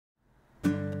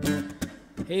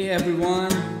Hey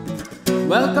everyone,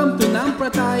 welcome to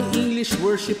Namprathai English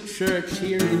Worship Church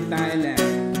here in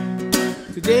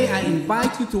Thailand. Today I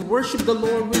invite you to worship the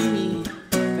Lord with me.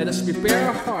 Let us prepare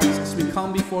our hearts as we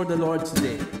come before the Lord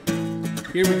today.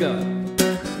 Here we go.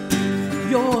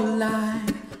 Your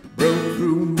light broke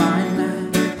through my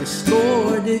night,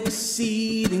 restored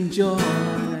exceeding joy.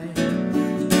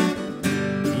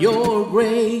 Your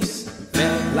grace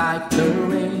felt like the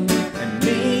rain and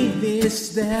made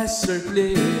this desert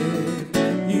live.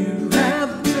 You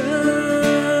have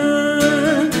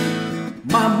turned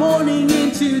my mourning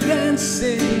into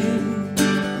dancing.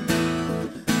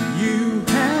 You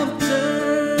have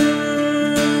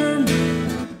turned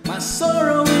my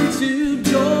sorrow into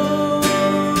joy.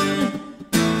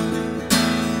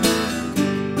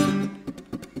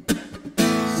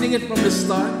 Sing it from the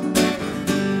start.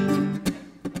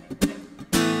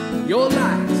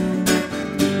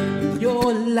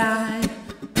 Your light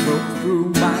broke through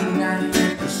my night,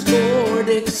 restored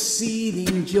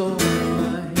exceeding joy.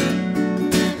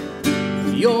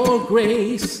 Your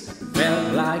grace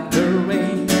felt like the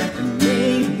rain and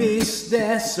made this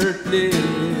desert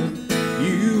live.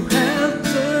 You have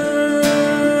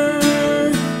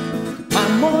turned my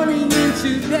mourning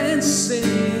into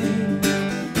dancing.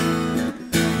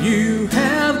 You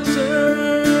have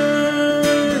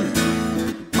turned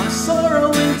my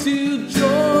sorrow into joy.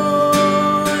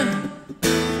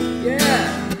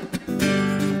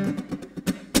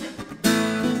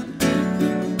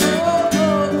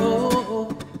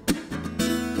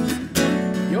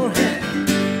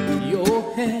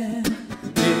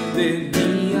 Lifted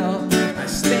me up, I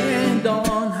stand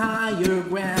on higher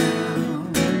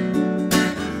ground.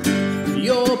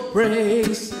 Your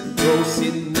praise rose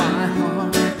in my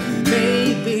heart,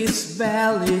 made this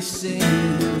valley sing.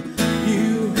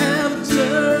 You have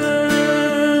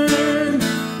turned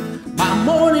my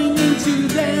mourning into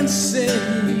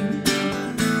dancing.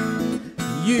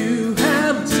 You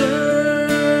have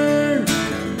turned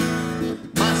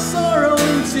my sorrow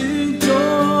into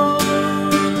joy.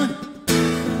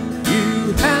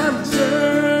 You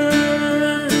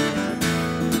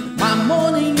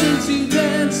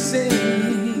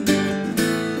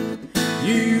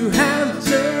have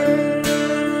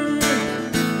turned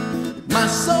my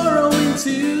sorrow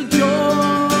into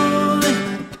joy.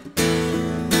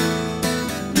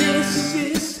 This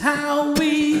is how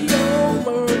we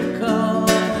overcome.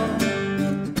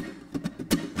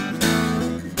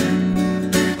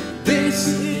 This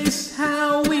is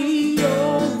how we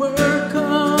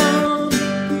overcome.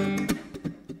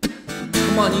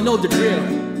 Come on, you know the drill.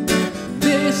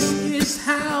 This is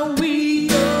how we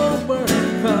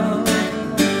overcome.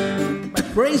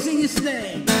 Praising His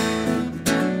name.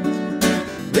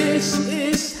 This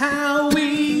is how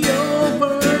we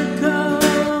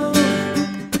overcome.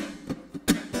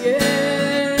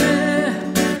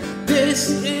 Yeah. This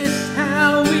is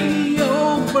how we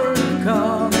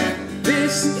overcome.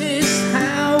 This is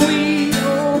how we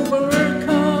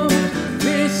overcome.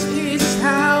 This is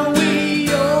how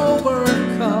we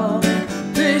overcome.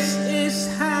 This is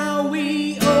how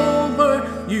we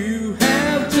You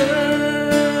have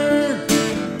turned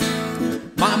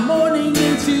my mourning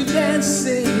into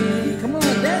dancing. Come on,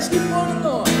 dance before the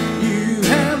Lord.